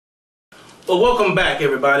Well, welcome back,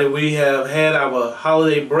 everybody. We have had our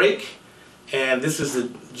holiday break, and this is the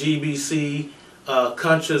GEBC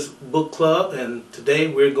Conscious Book Club, and today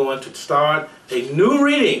we're going to start a new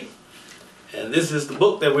reading. And this is the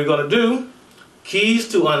book that we're going to do, Keys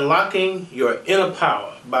to Unlocking Your Inner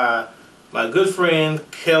Power, by my good friend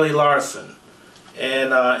Kelly Larsen,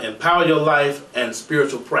 and Empower Your Life and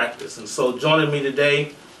Spiritual Practice. And so joining me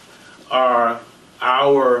today are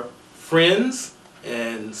our friends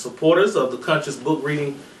and supporters of the Conscious Book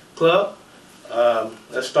Reading Club.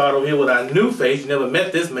 Let's start over here with our new face. You never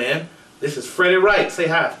met this man. This is Freddie Wright. Say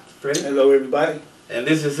hi, Freddie. Hello, everybody. And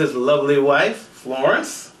this is his lovely wife,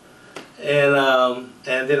 Florence. And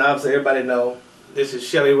then obviously everybody know this is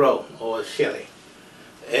Shelly Rowe, or Shelly.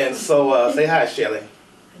 And so say hi, Shelly.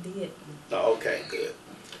 I did. Oh, okay, good.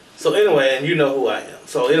 So anyway, and you know who I am.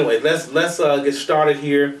 So anyway, let's get started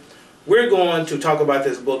here. We're going to talk about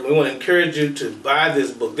this book. We want to encourage you to buy this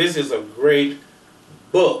book. This is a great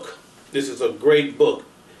book. This is a great book.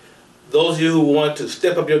 Those of you who want to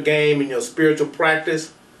step up your game in your spiritual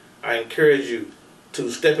practice, I encourage you to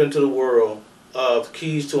step into the world of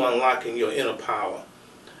Keys to Unlocking Your Inner Power.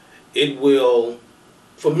 It will,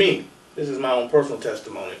 for me, this is my own personal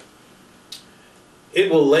testimony, it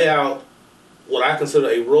will lay out what I consider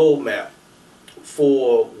a roadmap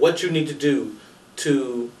for what you need to do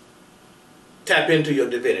to tap into your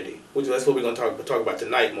divinity, which that's what we're going to talk about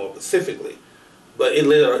tonight more specifically. But it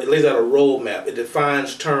lays out a roadmap. It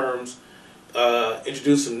defines terms,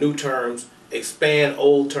 introduces some new terms, expand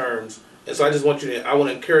old terms. And so I just want I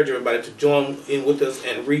want to encourage everybody to join in with us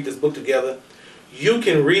and read this book together. You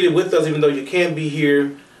can read it with us even though you can't be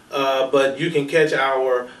here, but you can catch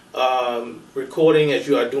our recording as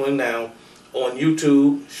you are doing now on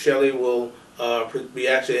YouTube. Shelly will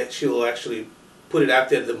she will actually put it out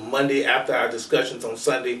there the Monday after our discussions on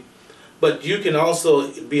Sunday. But you can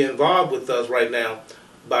also be involved with us right now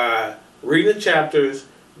by reading the chapters,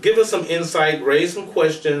 give us some insight, raise some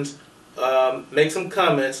questions, make some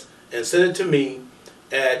comments, and send it to me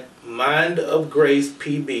at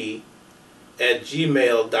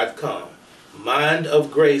mindofgracepb@gmail.com.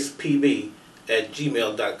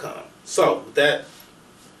 mindofgracepb@gmail.com. So with that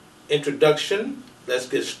introduction, let's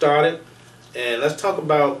get started and let's talk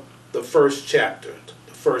about the first chapter.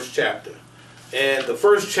 And the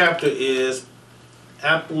first chapter is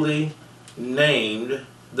aptly named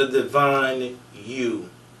The Divine You.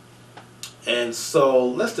 And so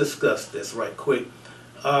let's discuss this right quick.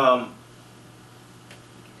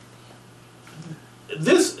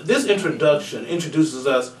 This introduction introduces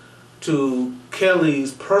us to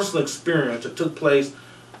Kelly's personal experience that took place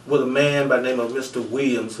with a man by the name of Mr.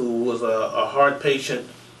 Williams, who was a heart patient.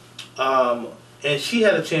 And she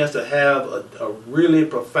had a chance to have a really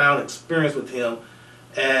profound experience with him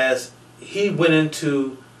as he went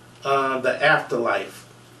into the afterlife.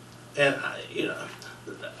 And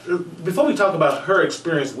before we talk about her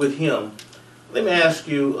experience with him, let me ask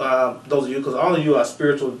you, those of you, because all of you are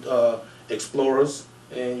spiritual explorers,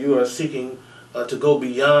 and you are seeking to go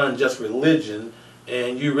beyond just religion,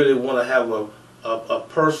 and you really want to have a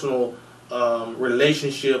personal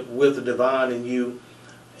relationship with the divine in you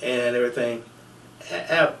and everything.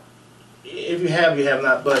 If you have, you have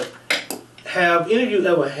not, but have any of you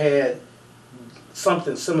ever had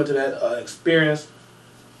something similar to that experience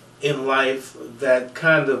in life that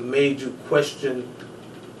kind of made you question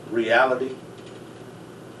reality?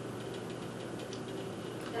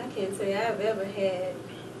 I can't say I've ever had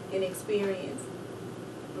an experience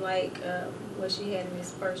like what she had in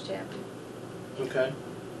this first chapter. Okay.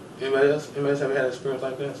 Anybody else? Anybody else ever had an experience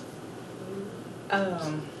like this?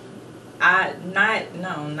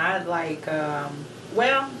 Not like,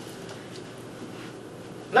 well.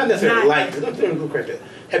 Not necessarily like, let me go correct that.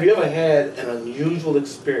 Have you ever had an unusual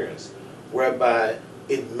experience whereby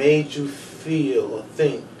it made you feel or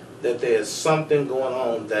think that there's something going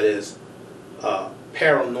on that is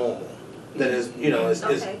paranormal, that is,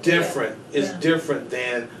 it's different, it's different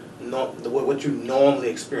than what you normally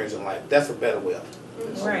experience in life? That's a better way of it.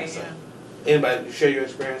 Right, yeah. Anybody share your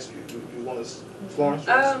experience? You want to, Florence?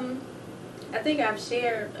 I think I've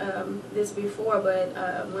shared this before, but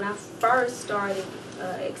when I first started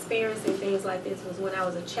experiencing things like this was when I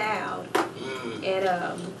was a child. And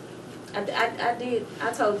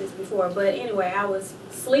I told this before, but anyway, I was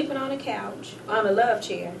sleeping on a couch, on a love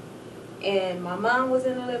chair, and my mom was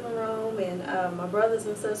in the living room, and my brothers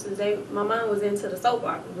and sisters, my mom was into the soap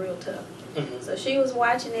opera real tough. So she was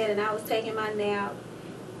watching it, and I was taking my nap,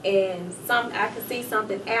 and I could see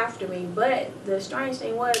something after me, but the strange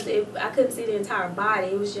thing was I couldn't see the entire body.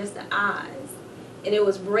 It was just the eyes, and it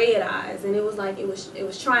was red eyes, and it was like it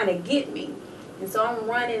was trying to get me. And so I'm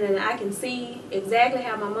running, and I can see exactly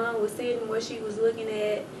how my mom was sitting, what she was looking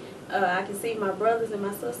at. I can see my brothers and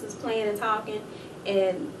my sisters playing and talking.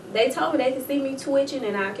 And they told me they could see me twitching,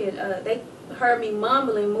 and I could, they heard me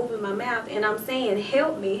mumbling, moving my mouth, and I'm saying,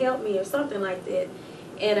 help me, or something like that.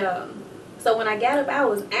 And so when I got up, I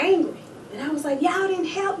was angry. And I was like, y'all didn't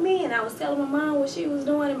help me. And I was telling my mom what she was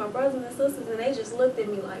doing and my brothers and sisters, and they just looked at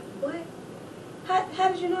me like, what? How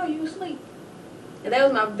did you know you were asleep? And that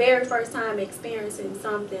was my very first time experiencing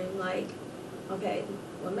something like, okay,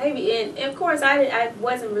 well maybe, and of course I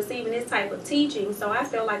wasn't receiving this type of teaching, so I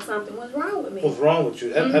felt like something was wrong with me. What's wrong with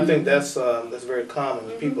you? I think that's very common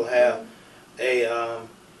when people have a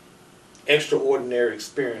extraordinary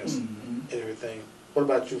experience and everything. What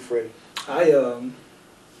about you, Freddie? I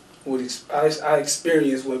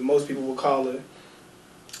experienced what most people would call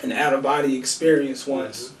an out-of-body experience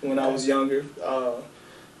once when I was younger.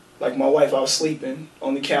 Like my wife, I was sleeping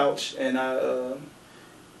on the couch, and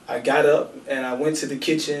I got up and I went to the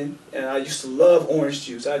kitchen, and I used to love orange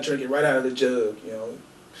juice. I drink it right out of the jug, you know.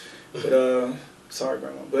 But sorry,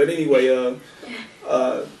 Grandma. But anyway,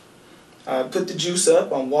 I put the juice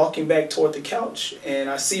up. I'm walking back toward the couch, and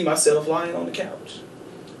I see myself lying on the couch.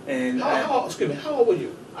 And how old were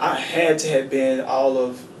you? I had to have been all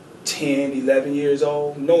of 10, 11 years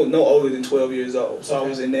old. No older than 12 years old. So I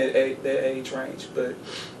was in that age range.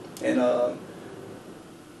 And I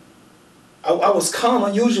was calm,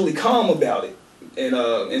 unusually calm about it. And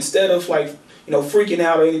instead of freaking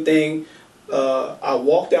out or anything, I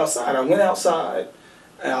walked outside. I went outside,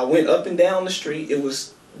 and I went up and down the street. It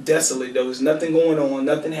was desolate. There was nothing going on,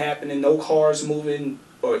 nothing happening, no cars moving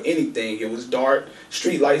or anything. It was dark.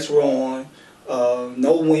 Street lights were on.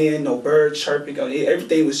 No wind, no birds chirping.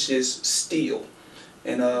 Everything was just still.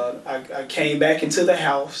 And I came back into the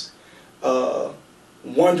house,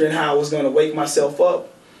 wondering how I was going to wake myself up.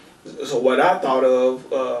 So what I thought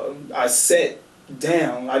of, I sat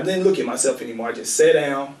down. I didn't look at myself anymore. I just sat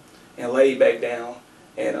down and laid back down.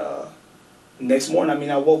 And next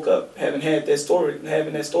morning, I woke up having that story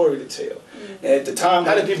to tell. And at the time,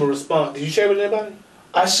 how did people respond? Did you share it with anybody?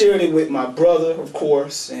 I shared it with my brother, of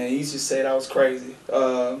course, and he just said I was crazy.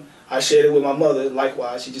 I shared it with my mother,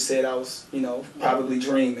 likewise. She just said I was, probably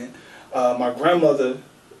dreaming. My grandmother,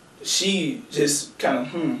 she just kind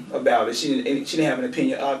of about it. She didn't have an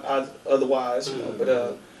opinion otherwise,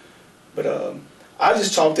 But I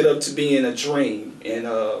just chalked it up to being a dream, and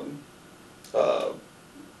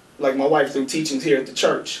like my wife through teachings here at the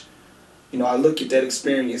church. I look at that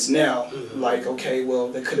experience now like, okay, well,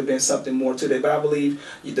 there could have been something more to that. But I believe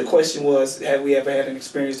the question was, have we ever had an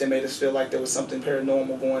experience that made us feel like there was something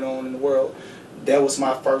paranormal going on in the world? That was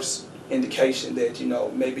my first indication that,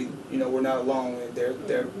 maybe, we're not alone, and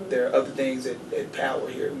there are other things at power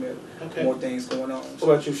here, more things going on. What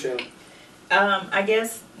about you, Shelly? I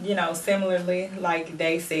guess, similarly, like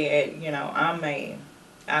they said,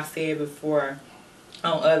 I've said before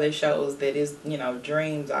on other shows that is,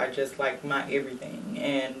 dreams are just like my everything,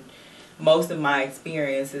 and most of my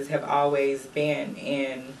experiences have always been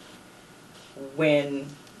in when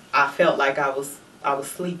I felt like I was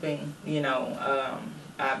sleeping.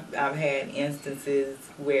 I've had instances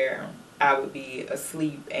where I would be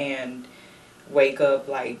asleep and wake up,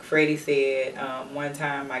 like Freddie said. One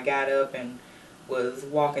time I got up and was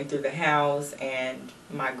walking through the house, and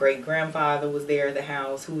my great-grandfather was there at the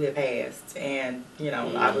house who had passed, and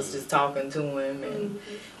I was just talking to him, and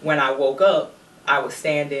when I woke up, I was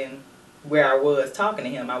standing where I was talking to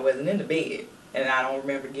him. I wasn't in the bed, and I don't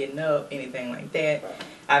remember getting up, anything like that.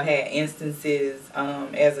 I've had instances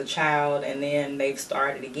as a child, and then they've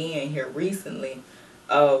started again here recently,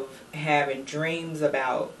 of having dreams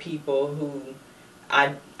about people who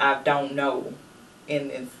I don't know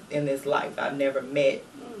in this life. I've never met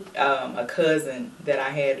a cousin that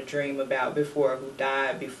I had a dream about before, who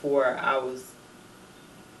died before I was,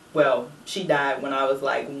 well, she died when I was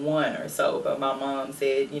like 1 or so, but my mom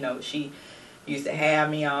said, she used to have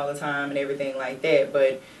me all the time and everything like that,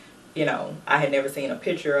 but I had never seen a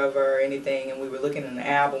picture of her or anything, and we were looking in the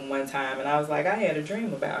album one time, and I was like, I had a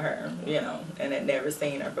dream about her, and had never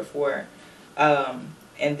seen her before.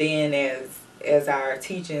 And then as our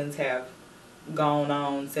teachings have gone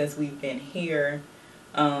on since we've been here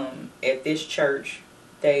at this church,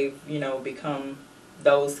 they've become,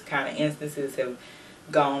 those kind of instances have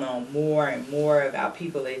gone on more and more about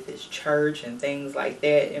people at this church and things like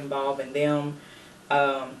that involving them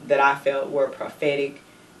that I felt were prophetic.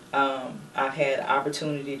 I've had the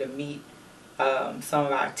opportunity to meet some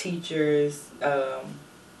of our teachers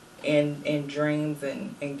in dreams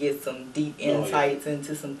and get some deep insights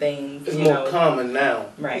into some things. It's more common now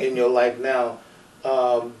in your life now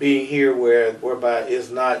being here whereby it's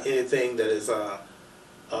not anything that is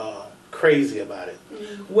crazy about it.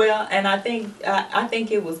 Well, and I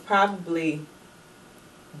think it was probably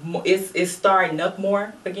it's starting up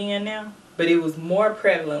more again now, but it was more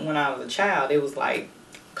prevalent when I was a child. It was like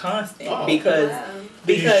constant because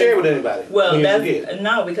Did you share with anybody? Well, when that's you was a kid?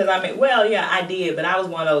 no, because I mean, well, yeah, I did, but I was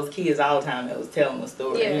one of those kids all the time that was telling a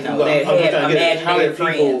story. Yeah. You know, Well, that I'm had trying to get it. How imaginary did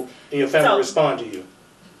people friends. in your family So- respond to you?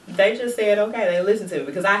 They just said okay. They listened to me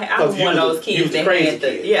because I was you one of was those you kids was the that crazy had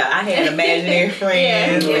kid. I had imaginary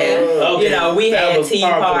friends. Yeah. And, Okay. you know, we That had was tea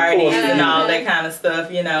par for the parties course for and you. all that kind of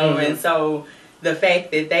stuff. You know, Mhm. and so the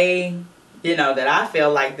fact that they, you know, that I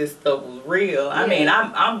felt like this stuff was real. I mean,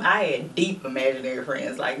 I had deep imaginary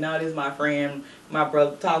friends. Like, no, this is my friend. My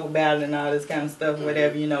brother talk about it and all this kind of stuff.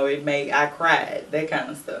 Whatever, you know, I cried. That kind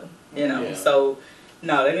of stuff. You know, Yeah. so.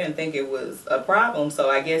 No, they didn't think it was a problem, so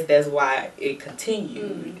I guess that's why it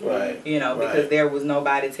continued. Right. You know, because Right. there was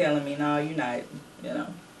nobody telling me, no, you're not, you know.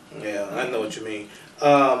 Yeah, I know what you mean.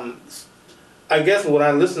 I guess when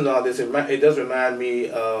I listen to all this, it does remind me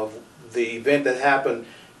of the event that happened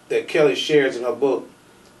that Kelly shares in her book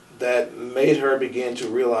that made her begin to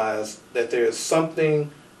realize that there is something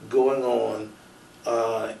going on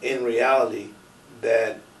in reality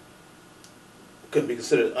that could be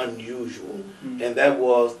considered unusual. And that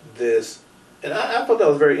was this, and I thought that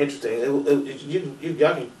was very interesting.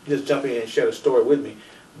 Y'all can just jump in and share the story with me,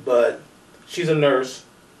 but she's a nurse.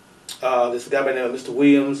 This guy by the name of Mr.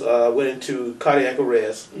 Williams went into cardiac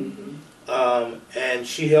arrest, and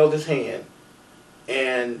she held his hand,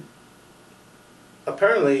 and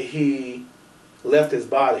apparently he left his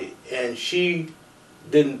body, and she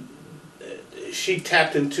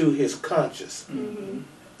tapped into his conscious,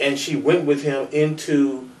 and she went with him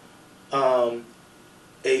into a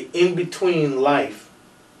in-between life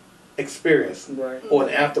experience, Right. or an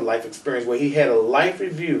afterlife experience where he had a life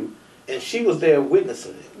review, and she was there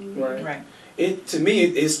witnessing it. Right. Right. It to me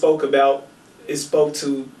it spoke to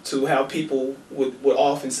how people would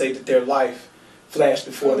often say that their life flashed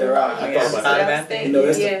before their eyes. I thought about that. You know,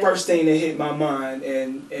 that's the first thing that hit my mind,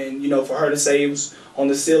 and you know, for her to say it was on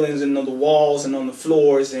the ceilings and on the walls and on the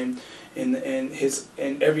floors, and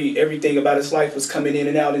everything about his life was coming in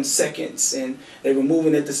and out in seconds, and they were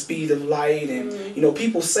moving at the speed of light, and you know,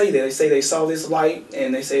 people say that, they say they saw this light,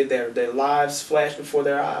 and they say their lives flashed before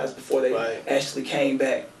their eyes before they actually came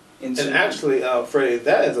back into. And actually,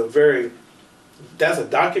 Freddie, that's a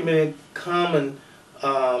documented common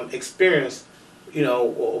experience. You know,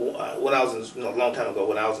 when I was a long time ago,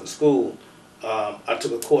 when I was in school, I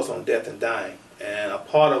took a course on death and dying, and a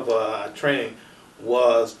part of our training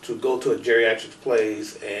was to go to a geriatric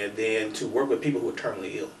place and then to work with people who were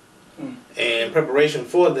terminally ill. And in preparation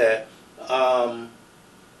for that,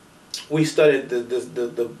 we studied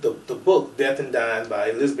the book Death and Dying by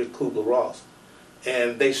Elizabeth Kubler-Ross,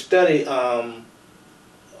 and they study the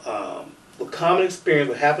common experience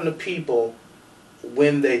what happened to people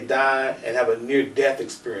when they die and have a near-death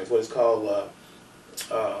experience, what is called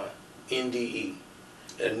NDE,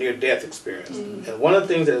 a near-death experience. And one of the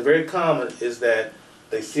things that is very common is that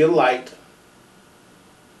they see a light,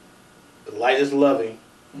 the light is loving,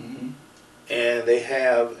 and they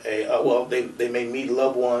have they may meet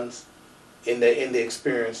loved ones in the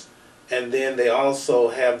experience, and then they also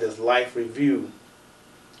have this life review.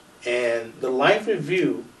 And the life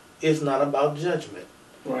review is not about judgment.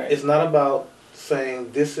 Right. It's not about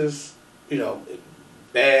saying this is, you know,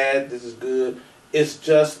 bad, this is good. It's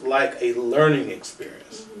just like a learning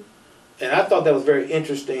experience. And I thought that was very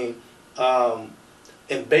interesting,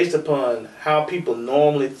 and based upon how people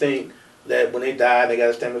normally think that when they die they got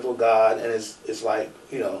to stand before God, and it's like,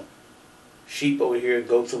 you know, sheep over here,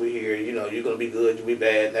 goats over here, you know, you're going to be good, you'll be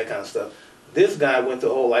bad, that kind of stuff. This guy went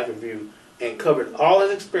through a whole life review and covered all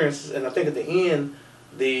his experiences, and I think at the end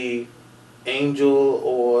the angel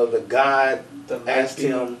or the God asked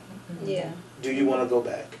him, do you want to go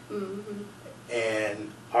back?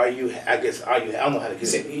 And are you, I don't know how to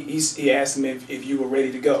get it. He asked him if you were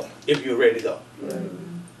ready to go. If you were ready to go. Right.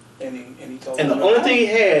 And he told And him the only thing he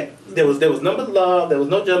had, there was none but love, there was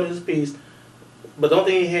no judgment, his peace, but the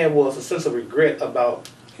only thing he had was a sense of regret about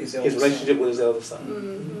his relationship with his elder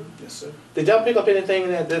son. Yes, sir. Did y'all pick up anything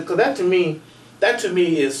in that? Because that to me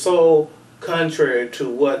is so contrary to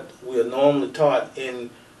what we are normally taught in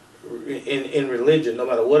religion, no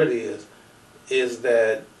matter what it is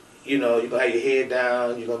that, you know, you're going to have your head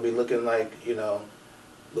down, you're going to be looking like, you know,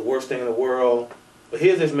 the worst thing in the world. But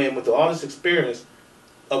here's this man with all this experience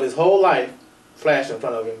of his whole life flashed in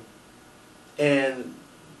front of him. And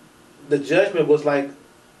the judgment was like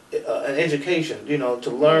an education, you know, to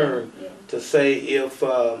learn, Yeah. to say if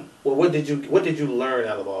well, what did you learn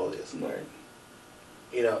out of all of this, Right.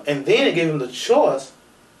 you know, and then it gave him the choice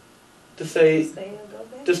to say Stay or go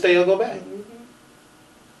back. to stay or go back. Mhm.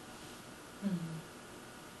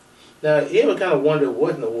 Now, you ever kind of wonder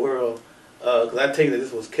what in the world, because I take it that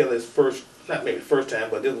this was Kelly's first, not maybe first time,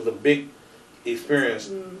 but this was a big experience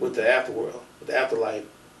with the afterworld, with the afterlife.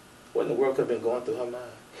 What in the world could have been going through her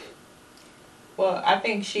mind? Well, I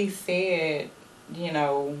think she said, you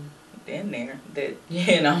know, in there that,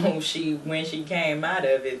 you know, when she came out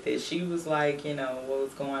of it, that she was like, you know, what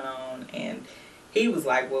was going on, and he was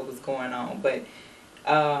like, what was going on. But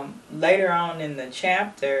later on in the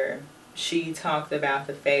chapter, she talked about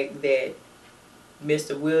the fact that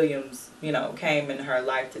Mr. Williams, you know, came in her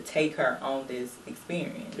life to take her on this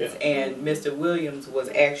experience. Yeah. And Mr. Williams was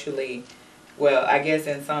actually, well, I guess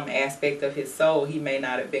in some aspect of his soul, he may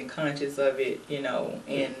not have been conscious of it, you know,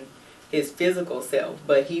 in his physical self,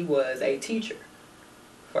 but he was a teacher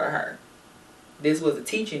for her. This was a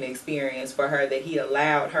teaching experience for her that he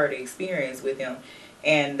allowed her to experience with him.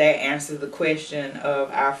 And that answers the question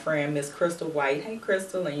of our friend Miss Crystal White. Hey,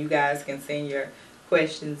 Crystal, and you guys can send your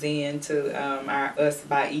questions in to us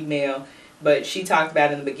by email. But she talked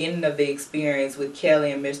about in the beginning of the experience with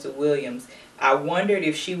Kelly and Mr. Williams, I wondered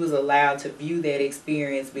if she was allowed to view that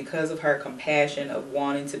experience because of her compassion of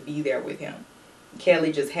wanting to be there with him.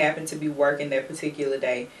 Kelly just happened to be working that particular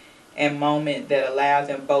day and moment that allowed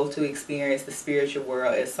them both to experience the spiritual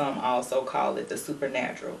world, as some also call it the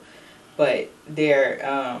supernatural. But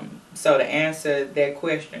so to answer that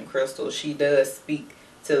question, Crystal, she does speak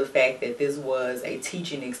to the fact that this was a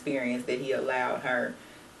teaching experience that he allowed her.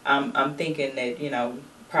 I'm thinking that, you know,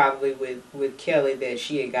 probably with Kelly, that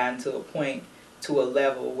she had gotten to a point, to a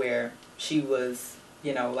level where she was,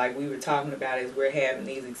 you know, like we were talking about as we're having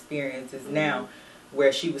these experiences now,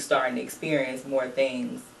 where she was starting to experience more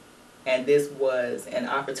things. And this was an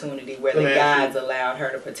opportunity where the guides allowed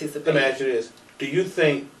her to participate. Let me ask you this. Do you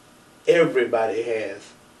think everybody has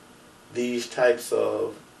these types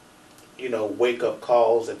of, you know, wake-up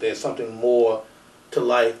calls, that there's something more to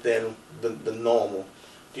life than the normal?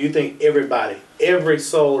 Do you think everybody, every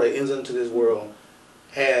soul that enters into this world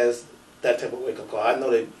has that type of wake-up call? I know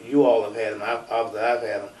that you all have had them, I've had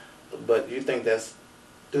them, but do you think that's,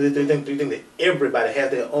 do you think that everybody has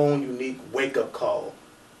their own unique wake-up call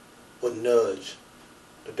or nudge,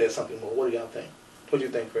 that there's something more? What do y'all think? What do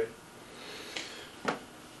you think, Freddie?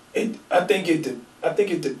 I think it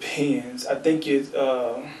depends. I think it.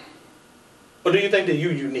 But do you think that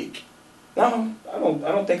you're unique? No, I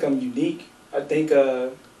don't think I'm unique. I think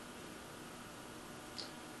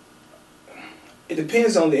it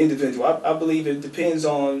depends on the individual. I believe it depends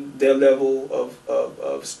on their level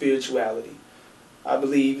of spirituality. I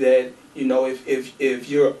believe that, you know, if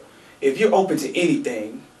you're open to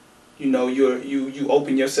anything, you know, you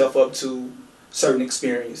open yourself up to certain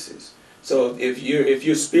experiences. So if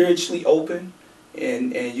you're spiritually open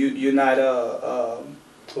and you're not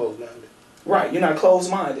Closed-minded. right, you're not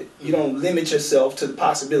closed-minded. You don't limit yourself to the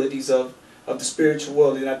possibilities of the spiritual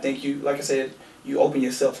world, and I think you, like I said, you open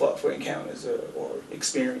yourself up for encounters or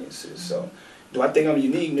experiences. So, do I think I'm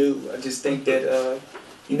unique? No, I just think that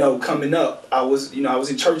you know, coming up, I was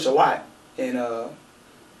in church a lot, and I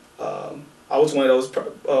was one of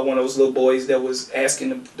those little boys that was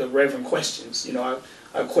asking the reverend questions. You know,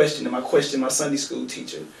 I questioned him. I questioned my Sunday school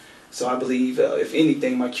teacher. So I believe, if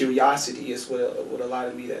anything, my curiosity is what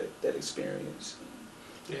allowed me that experience.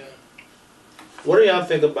 Yeah. What do y'all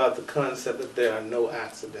think about the concept that there are no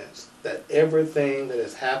accidents? That everything that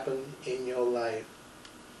has happened in your life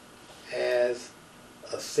has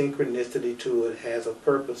a synchronicity to it, has a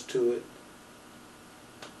purpose to it?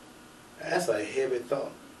 That's a heavy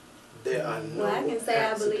thought. There are no Well, I can say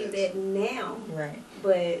accidents. I believe that now, Right.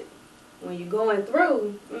 but when you're going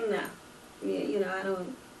through, no. You know, I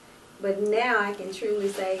don't. But now I can truly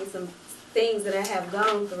say some things that I have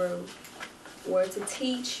gone through were to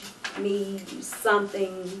teach me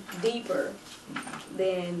something deeper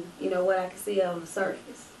than, you know, what I can see on the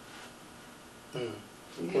surface.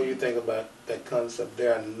 What do you think about that concept?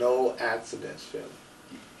 There are no accidents, Shelley.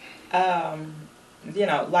 You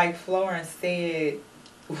know, like Florence said,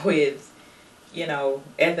 with, you know,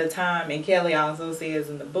 at the time, and Kelly also says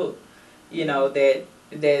in the book, you know, that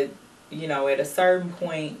you know, at a certain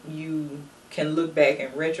point you can look back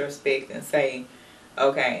in retrospect and say,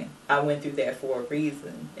 okay, I went through that for a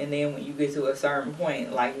reason. And then when you get to a certain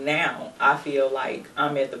point, like now, I feel like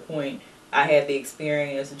I'm at the point, I had the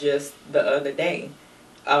experience just the other day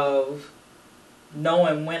of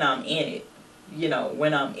knowing when I'm in it. You know,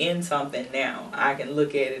 when I'm in something now, I can look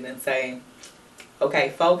at it and say, okay,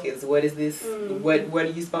 focus. What is this? Mhm. What are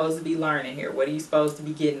you supposed to be learning here? What are you supposed to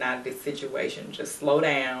be getting out of this situation? Just slow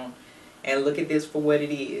down and look at this for what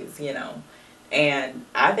it is, you know. And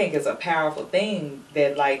I think it's a powerful thing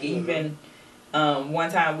that, like, even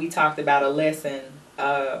one time we talked about a lesson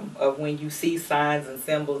of when you see signs and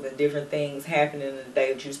symbols and different things happening in the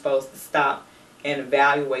day, that you're supposed to stop and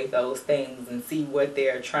evaluate those things and see what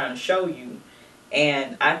they're trying to show you.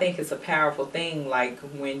 And I think it's a powerful thing, like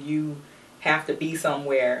when you have to be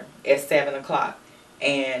somewhere at 7 o'clock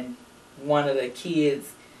and one of the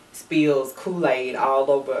kids spills Kool-Aid all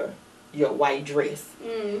over your white dress.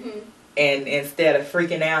 Mm-hmm. And instead of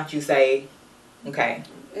freaking out, you say, okay,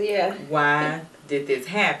 Yeah. why did this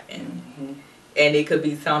happen? Mm-hmm. And it could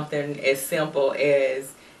be something as simple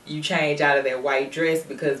as you change out of that white dress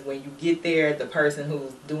because when you get there, the person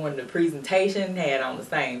who's doing the presentation had on the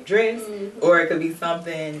same dress. Mm-hmm. Or it could be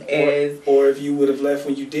something as... Or if you would have left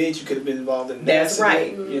when you did, you could have been involved in an That's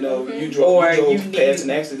accident. right. You know, Mhm. you drove you past needed- an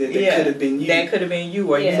accident that yeah, could have been you. That could have been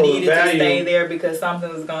you, or Yeah. you So the needed to value- stay there because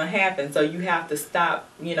something was going to happen. So you have to stop,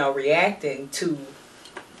 you know, reacting to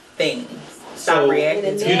things. Stop So, reacting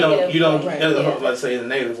In a to You don't, Negative you don't, way. yeah. Yeah. Let's say in a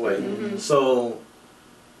negative way. Mhm. So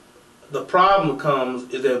the problem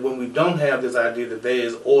comes is that when we don't have this idea that there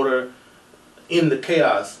is order in the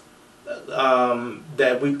chaos,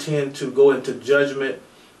 that we tend to go into judgment.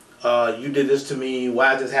 You did this to me.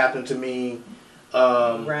 Why did this happen to me?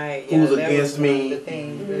 right. Who's that against was one of me? the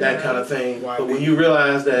things That kind of thing. Why But when me? you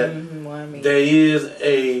realize that why me? there is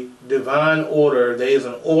a divine order, there is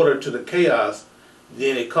an order to the chaos,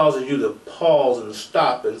 then it causes you to pause and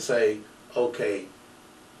stop and say, okay,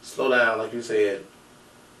 slow down, like you said,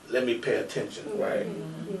 let me pay attention. Right.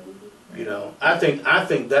 Mm-hmm. You know, I think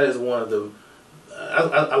that is one of the,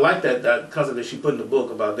 I like that concept that she put in the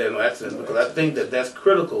book about there are no accidents, because I think that that's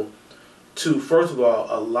critical to, first of all,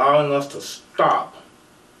 allowing us to stop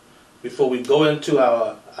before we go into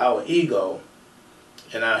our ego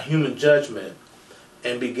and our human judgment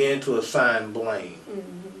and begin to assign blame.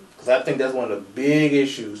 Because I think that's one of the big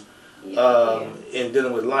issues in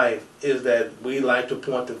dealing with life, is that we like to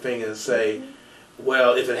point the finger and say,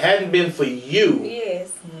 well, if it hadn't been for you,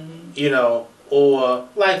 Yes. you know, or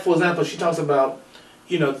like, for example, she talks about,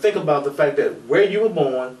 you know, think about the fact that where you were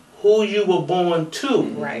born, who you were born to.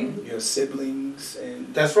 Right. Your siblings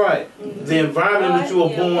and That's right. The environment that you were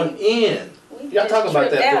born in. We Y'all talk just about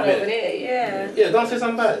tripped that for a out minute. over there, yeah. Yeah, don't say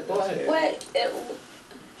something about it. Go ahead. What?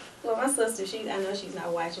 Well, my sister, I know she's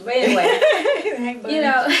not watching, but anyway, you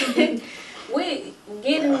know, we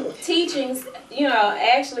getting teachings. You know,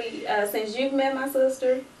 actually, since you've met my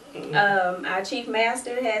sister, our chief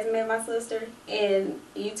master has met my sister, and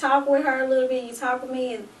you talk with her a little bit. You talk with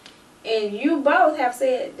me, and you both have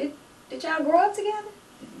said, did y'all grow up together?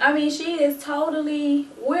 I mean, she is totally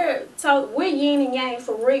we're yin and yang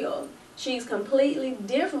for real. She's completely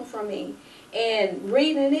different from me, and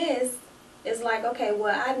reading this. It's like, okay,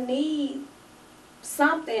 well, I need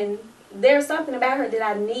something. There's something about her that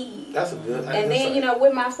I need. That's a good. And then, you know,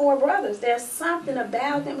 with my 4 brothers, there's something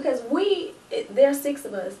about them because there's 6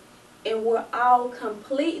 of us, and we're all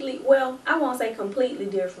completely, well, I won't say completely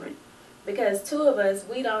different, because 2 of us,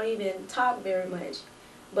 we don't even talk very much.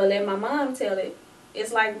 But let my mom tell it,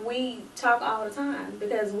 it's like we talk all the time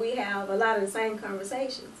because we have a lot of the same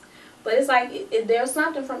conversations. But it's like there's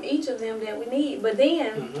something from each of them that we need. But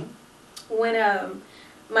then, when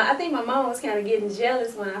I think my mom was kind of getting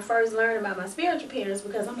jealous when I first learned about my spiritual parents,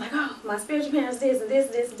 because I'm like, oh, my spiritual parents this and this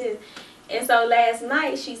and this and this. And so last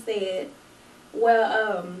night she said,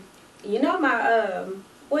 well, you know my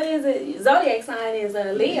what is it? Zodiac sign is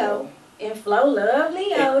Leo, and Flo loved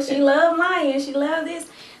Leo. She loved lions. She loved this.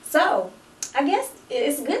 So I guess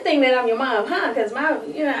it's a good thing that I'm your mom, huh? Because I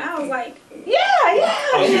was like, yeah.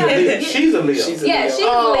 Oh, she's a Leo. she's a Yeah, Leo. she's a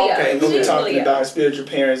Leo. okay. And we were She's a talking Leo. about spiritual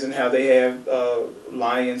parents and how they have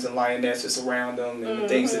lions and lionesses around them and the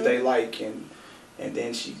things that they like, and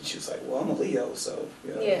then she was like, well, I'm a Leo, so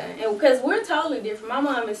you know. Yeah, and because we're totally different. My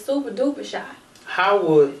mom is super duper shy. How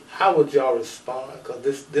would y'all respond?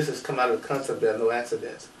 Because this has come out of the concept that no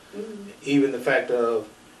accidents. Even the fact of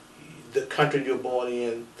the country you're born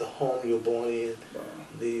in, the home you're born in,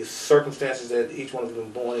 the circumstances that each one of them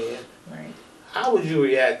been born in. Right. How would you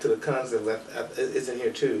react to the concept that it's in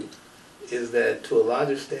here too? Is that to a large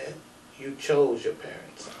extent you chose your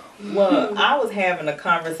parents? Well, I was having a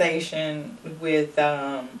conversation with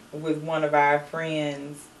one of our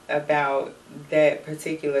friends about that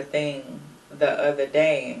particular thing the other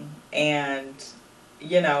day, and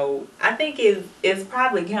you know, I think it's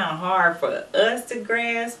probably kind of hard for us to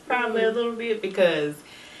grasp probably a little bit, because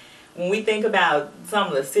when we think about some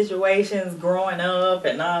of the situations growing up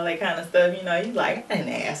and all that kind of stuff, you know, you like, I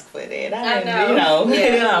didn't ask for that. I didn't, you know,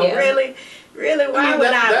 Yeah. really, why would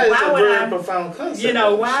that is why a would very I, profound concept. you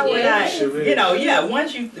know, why would Yeah. I, you know, yeah,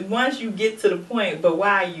 once you get to the point, but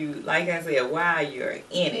why you, like I said, why you're in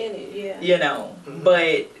it, Yeah. you know,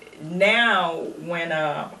 but now when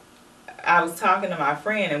I was talking to my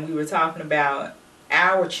friend and we were talking about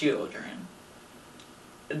our children,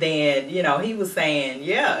 then, you know, he was saying,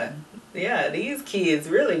 yeah, these kids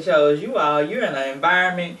really chose you all. You're in an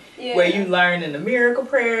environment where you learn in the miracle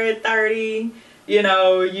prayer at 30. You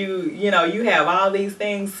know, you have all these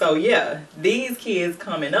things. So yeah, these kids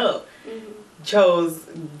coming up chose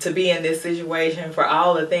to be in this situation for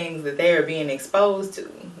all the things that they are being exposed to.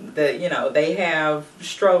 That, you know, they have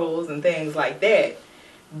struggles and things like that.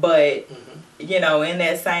 But, you know, in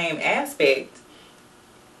that same aspect,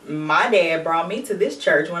 my dad brought me to this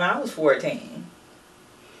church when I was 14.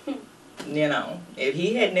 You know,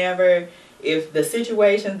 if the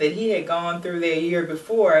situations that he had gone through that year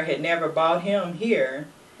before had never brought him here,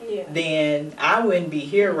 then I wouldn't be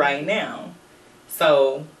here right now.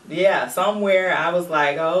 So, yeah, somewhere I was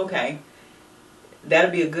like, oh, okay,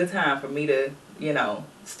 that'll be a good time for me to, you know,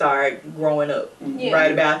 start growing up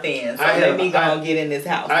right about then. So let me go and get in this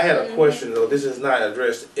house. I had a question, though. This is not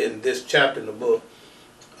addressed in this chapter in the book.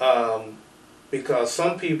 Because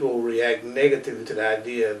some people react negatively to the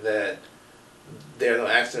idea that there are no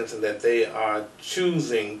accidents and that they are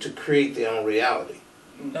choosing to create their own reality.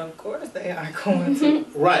 Of course they are going to.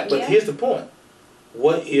 Right, but here's the point.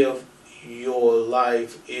 What if your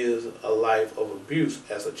life is a life of abuse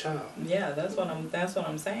as a child? Yeah, that's what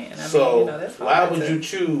I'm saying. I so mean, you know, that's why would you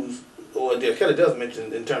choose, or Kelly does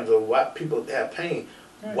mention in terms of why people have pain,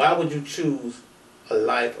 why would you choose a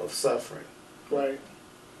life of suffering? Right.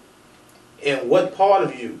 And what part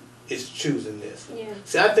of you is choosing this? Yeah.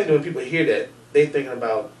 See, I think that when people hear that, they thinking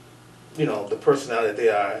about, you know, the personality that they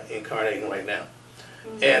are incarnating right now.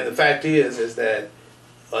 And the fact is that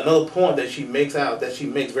another point that she makes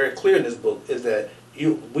very clear in this book is that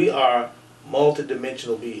we are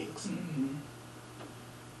multidimensional beings.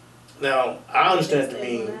 Now, I understand to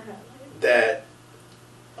mean that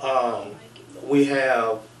we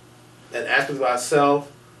have an aspect of ourselves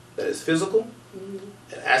that is physical,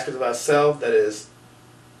 an aspect of ourselves that is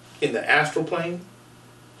in the astral plane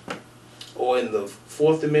or in the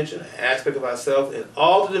fourth dimension, an aspect of ourselves in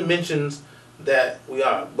all the dimensions that we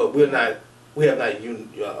are, but we have not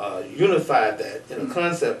unified that in a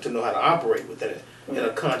concept to know how to operate within it in a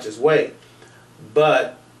conscious way.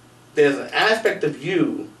 But there's an aspect of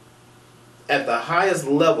you at the highest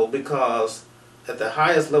level because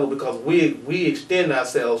we extend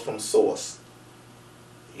ourselves from source,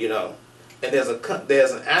 you know. And there's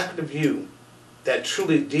an aspect of you that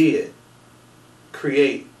truly did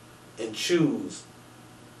create and choose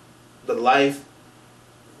the life,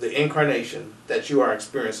 the incarnation that you are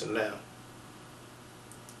experiencing now.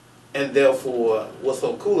 And therefore, what's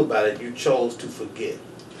so cool about it, you chose to forget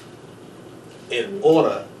in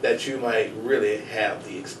order that you might really have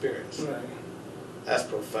the experience. Right. That's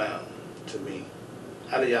profound to me.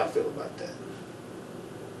 How do y'all feel about that?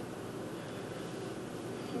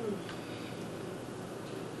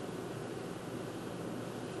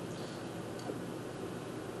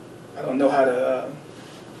 I don't know how to,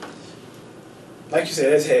 like you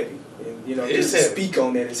said, it's heavy. And, you know, just to speak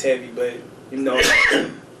on that is heavy, but, you know.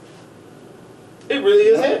 It really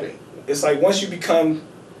is heavy. It's like once you become,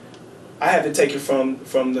 I have to take it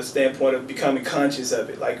from the standpoint of becoming conscious of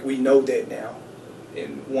it. Like, we know that now.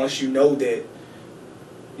 And once you know that,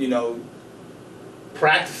 you know.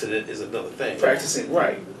 Practicing it is another thing. Practicing,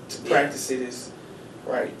 right. To practice it is,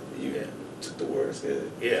 right. You took the words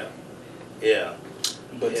good. Yeah. Yeah.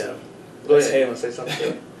 But go ahead. You want to say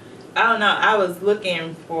something? I don't know. I was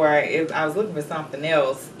looking for something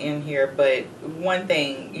else in here, but one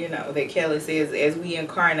thing, you know, that Kelly says, as we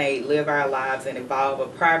incarnate, live our lives, and evolve, a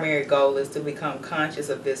primary goal is to become conscious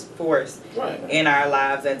of this force in our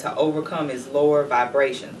lives and to overcome its lower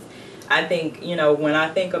vibrations. I think, you know, when I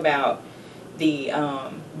think about the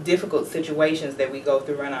difficult situations that we go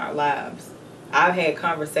through in our lives, I've had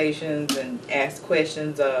conversations and asked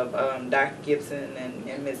questions of Dr. Gibson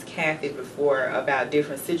and Miss Kathy before about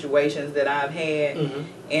different situations that I've had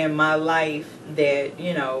in my life that,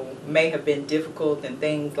 you know, may have been difficult and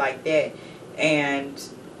things like that. And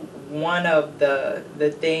one of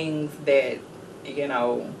the things that, you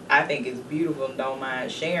know, I think is beautiful and don't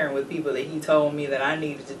mind sharing with people that he told me that I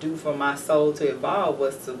needed to do for my soul to evolve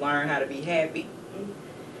was to learn how to be happy.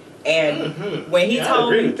 And when he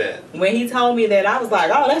told me that, I was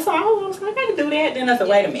like, oh, that's all. I was like, I can do that. Then I said,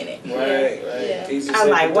 wait a minute. Right. Yeah. Easier I'm said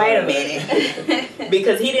like, than wait a done. minute.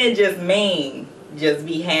 Because he didn't just mean just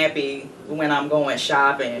be happy when I'm going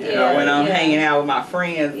shopping or when I'm hanging out with my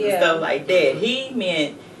friends and stuff like that. He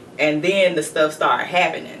meant, and then the stuff started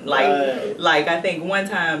happening. Like I think one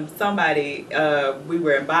time somebody, we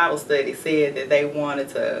were in Bible study, said that they wanted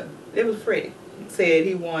to, it was Freddie, said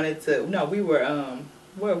he wanted to, no, we were,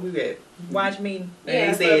 where we at? Watch me.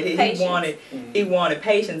 And he said he wanted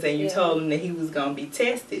patience, and you told him that he was gonna be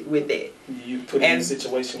tested with that. You put him in a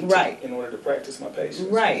situation in order to practice my patience.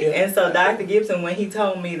 Right. And so Dr. Gibson, when he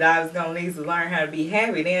told me that I was gonna need to learn how to be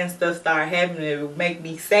happy, then stuff started happening that would make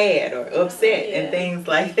me sad or upset and things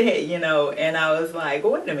like that, you know. And I was like,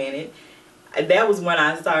 wait a minute. That was when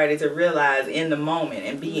I started to realize in the moment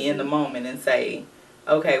and be in the moment and say,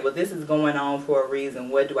 okay, well, this is going on for a reason.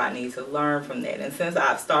 What do I need to learn from that? And since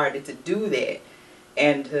I've started to do that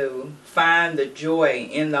and to find the joy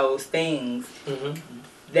in those things,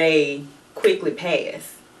 they quickly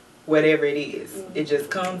pass, whatever it is. It just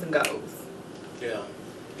comes and goes. Yeah,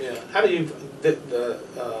 yeah. How do you,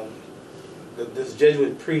 this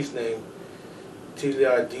Jesuit priest named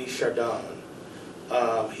Teilhard Chardin,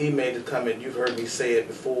 he made the comment, you've heard me say it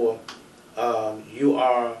before, you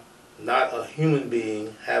are not a human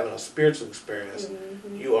being having a spiritual experience.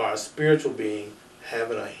 You are a spiritual being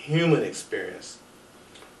having a human experience.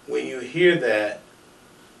 When you hear that,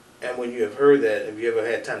 and when you have heard that, if you ever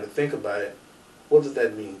had time to think about it, what does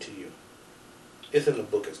that mean to you? It's in the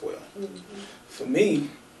book as well. For me,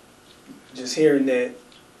 just hearing that,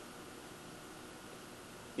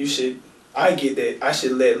 I get that I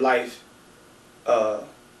should let life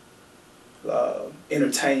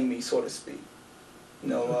entertain me, so to speak. You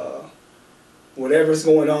know, whatever's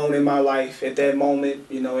going on in my life at that moment,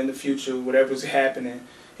 you know, in the future, whatever's happening,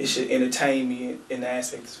 it should entertain me in the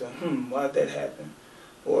aspects of, why'd that happen?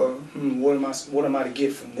 Or, what am I to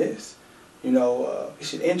get from this? You know, it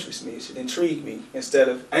should interest me, it should intrigue me, instead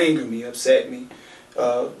of anger me, upset me,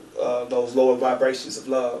 those lower vibrations of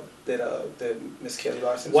love that Miss Kelly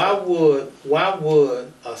Larsen. Why would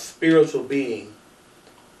a spiritual being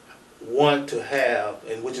want to have,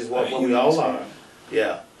 and which is what we all are,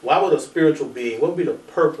 yeah. Why would a spiritual being, what would be the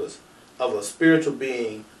purpose of a spiritual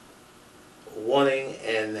being wanting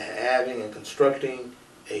and having and constructing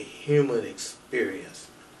a human experience?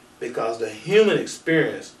 Because the human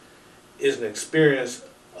experience is an experience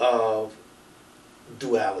of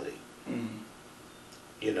duality.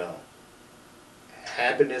 You know,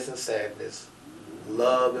 happiness and sadness,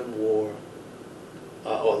 love and war,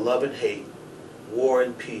 or love and hate, war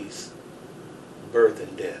and peace, birth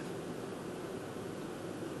and death.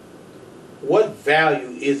 What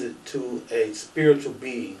value is it to a spiritual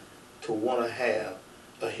being to want to have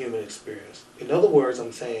a human experience? In other words,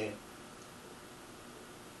 I'm saying,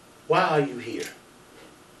 why are you here?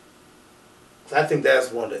 I think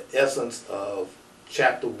that's one of the essence of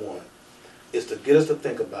chapter 1, is to get us to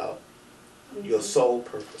think about your sole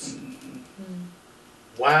purpose.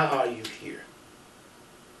 Why are you here?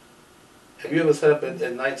 Have you ever sat up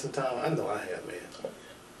at night sometime? I know I have, man.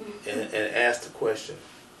 And asked the question,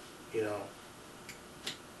 you know,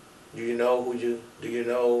 do you know do you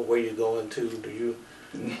know where you're going to? Do you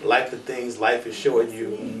like the things life is showing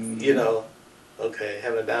you? You know, okay,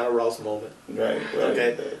 having a Donna Ross moment. Right.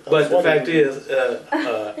 Okay, but the fact is,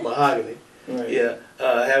 mahogany. Right. Yeah,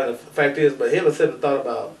 having the fact is, but ever sit and thought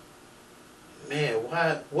about, man,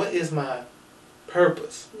 what is my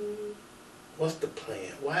purpose? What's the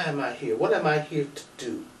plan? Why am I here? What am I here to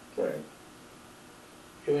do? Right.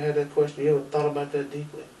 You ever had that question? You ever thought about that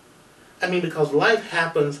deeply? I mean, because life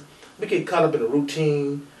happens, we get caught up in a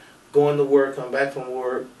routine, going to work, come back from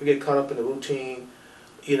work, we get caught up in the routine,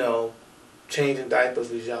 you know, changing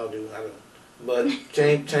diapers, as y'all do, I don't know. But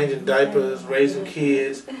changing diapers, raising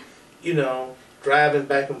kids, you know, driving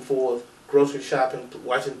back and forth, grocery shopping,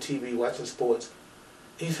 watching TV, watching sports.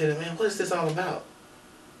 And you say, man, what is this all about?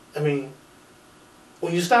 I mean,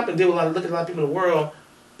 when you stop and look at a lot of people in the world,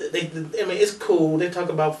 I mean, it's cool. They talk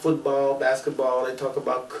about football, basketball. They talk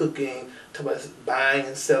about cooking, talk about buying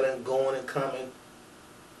and selling, going and coming.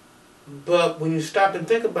 But when you stop and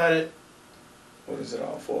think about it, what is it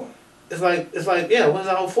all for? It's like, yeah, what is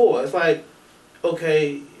it all for? It's like,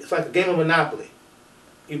 okay, it's like a game of Monopoly.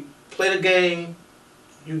 You play the game,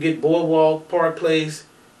 you get Boardwalk, Park Place,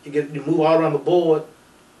 you move all around the board,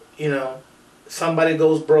 you know, somebody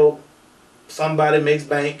goes broke, somebody makes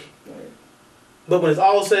bank. But when it's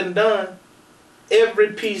all said and done,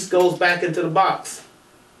 every piece goes back into the box.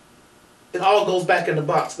 It all goes back in the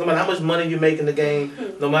box. No matter how much money you make in the game,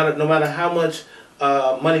 no matter how much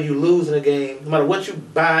money you lose in the game, no matter what you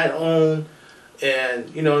buy and own, and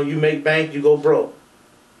you know you make bank, you go broke.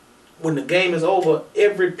 when the game is over,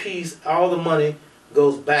 every piece, all the money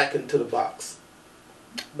goes back into the box.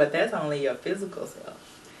 But that's only your physical self.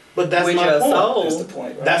 But that's with my your point. soul, That's the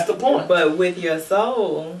point, right? That's the point. But with your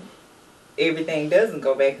soul, everything doesn't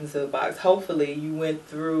go back into the box. Hopefully, you went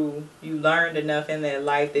through, you learned enough in that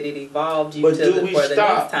life that it evolved you But to do the, we for the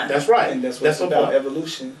stop? next time. That's right. And that's what it's the about, point.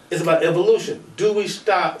 evolution. It's about evolution. Do we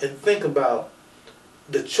stop and think about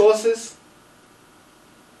the choices,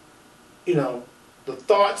 you know, the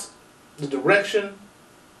thoughts, the direction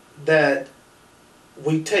that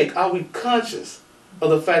we take? Are we conscious of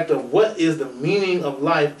the fact of what is the meaning of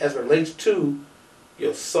life as it relates to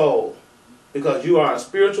your soul? Because you are a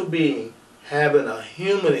spiritual being having a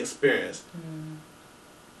human experience.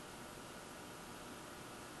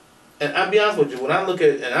 And I'll be honest with you, when I look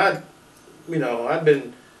at, and I've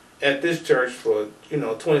been at this church for,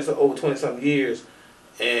 over 20 some years,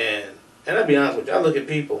 and I'll be honest with you, I look at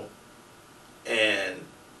people, and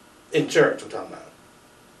in church I'm talking about,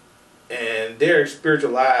 and their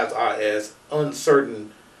spiritual lives are as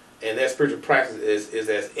uncertain, and their spiritual practice is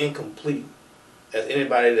as incomplete as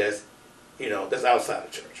anybody that's outside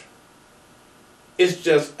the church. It's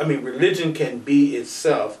just, religion can be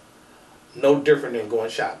itself no different than going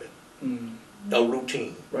shopping. A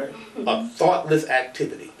routine, Right. a thoughtless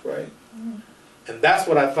activity. Right. And that's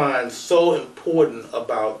what I find so important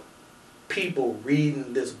about people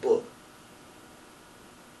reading this book.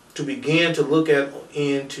 To begin to look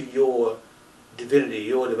into your divinity,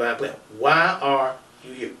 your divine plan. Why are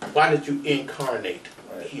you here? Why did you incarnate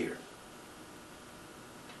here?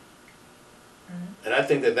 And I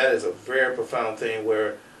think that is a very profound thing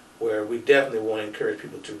where we definitely want to encourage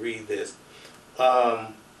people to read this.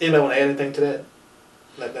 Anybody want to add anything to that?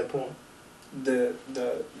 At that point? The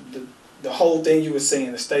whole thing you were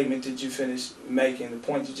saying, the statement that you finished making, the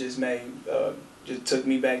point you just made, just took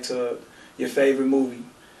me back to your favorite movie,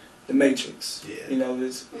 The Matrix. Yeah.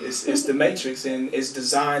 It's The Matrix, and it's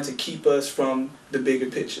designed to keep us from the bigger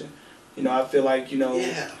picture. I feel like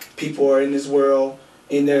people are in this world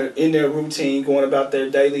in their routine, going about their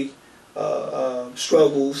daily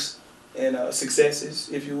struggles and successes,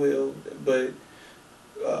 if you will, but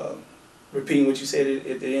repeating what you said,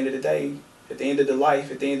 at the end of the day, at the end of the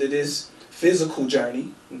life, at the end of this physical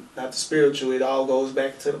journey, not the spiritual, it all goes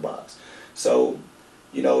back to the box. So,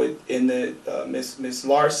 in the Miss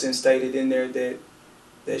Larsen stated in there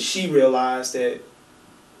that she realized that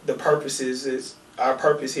the purpose is our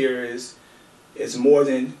purpose here is more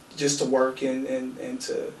than just to work and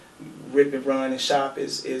to rip and run and shop.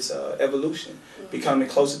 Is evolution, becoming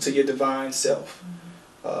closer to your divine self,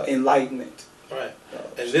 enlightenment. Right.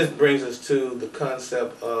 And this brings us to the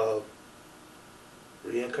concept of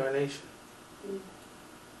reincarnation.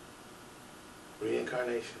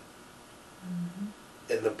 Reincarnation.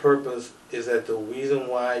 And the purpose is that the reason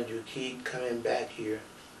why you keep coming back here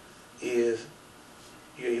is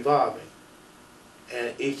you're evolving.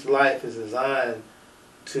 And each life is designed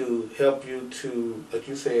to help you to, like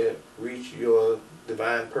you said, reach your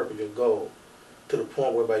divine purpose, your goal, to the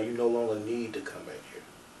point whereby you no longer need to come back here.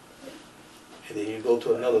 And then you go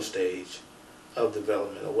to another stage of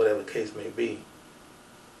development or whatever the case may be.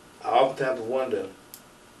 I oftentimes wonder,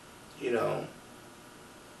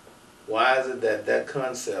 why is it that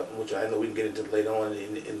concept, which I know we can get into later on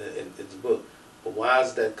in the book, but why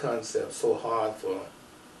is that concept so hard for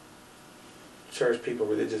church people,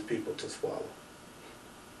 religious people to swallow?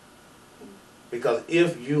 Because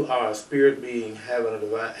if you are a spirit being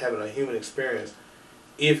having a human experience,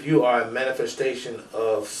 if you are a manifestation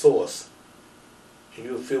of source, and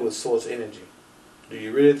you're filled with source energy, do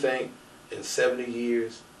you really think in 70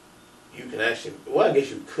 years you can actually, well, I guess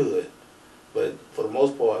you could, but for the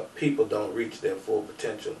most part, people don't reach their full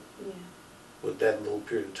potential with that little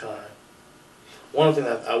period of time. One thing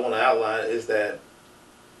I want to outline is the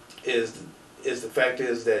fact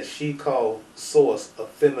is that she called source a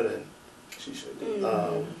feminine, She should do.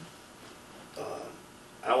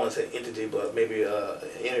 I want to say entity, but maybe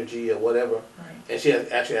energy or whatever. Right. And she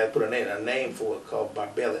actually had put a name for it called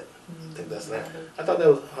Barbellet. I think that's the name. I thought that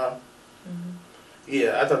was,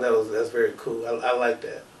 yeah, I thought that's very cool. I like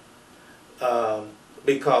that.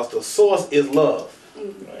 Because the source is love.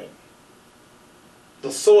 Right.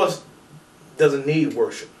 The source doesn't need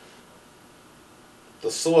worship.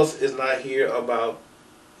 The source is not here about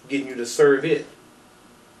getting you to serve it.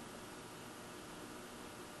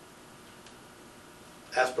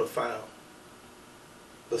 That's profound.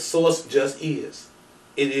 The source just is.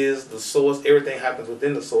 It is the source. Everything happens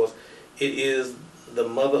within the source. It is the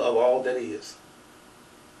mother of all that is.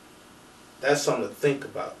 That's something to think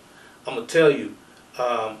about. I'm going to tell you,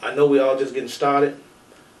 I know we all just getting started,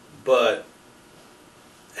 but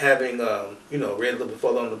having you know, read a little bit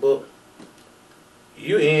further on the book,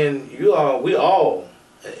 we all,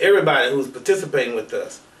 and everybody who's participating with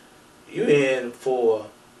us, you in for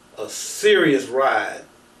a serious ride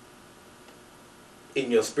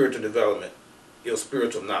in your spiritual development, your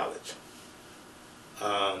spiritual knowledge.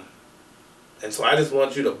 And so I just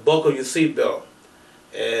want you to buckle your seatbelt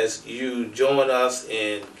as you join us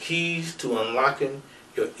in Keys to Unlocking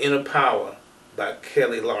Your Inner Power by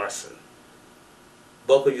Kelly Larsen.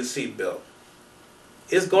 Buckle your seatbelt.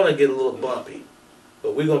 It's going to get a little bumpy,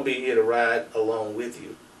 but we're going to be here to ride along with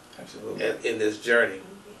you. Absolutely. In this journey.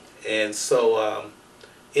 And so,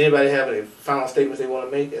 anybody have any final statements they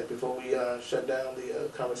want to make before we shut down the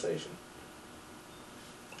conversation?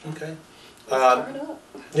 Okay. Turn up.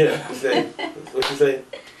 Yeah, you say, what you say?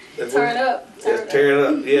 Turn up. Yes, tear it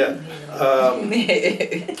up, yeah.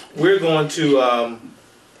 We're going to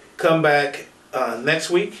come back next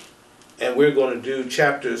week, and we're going to do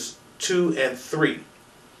chapters 2 and 3.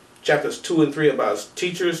 Chapters 2 and 3 about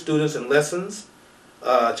teachers, students, and lessons.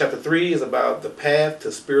 Chapter 3 is about the path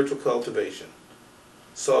to spiritual cultivation.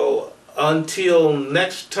 So until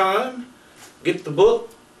next time, get the book.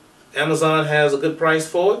 Amazon has a good price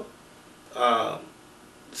for it.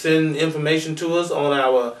 Send information to us on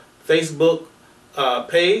our Facebook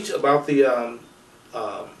page about the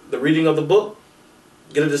reading of the book.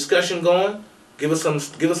 Get a discussion going. Give us some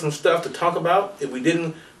stuff to talk about. If we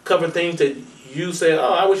didn't cover things that you say,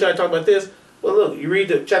 oh, I wish I talked about this. Well, look, you read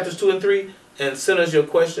the chapters 2 and 3 and send us your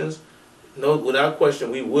questions. No, without question,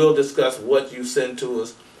 we will discuss what you send to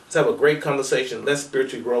us. Let's have a great conversation. Let's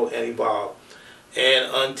spiritually grow and evolve. And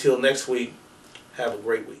until next week, have a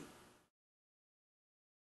great week.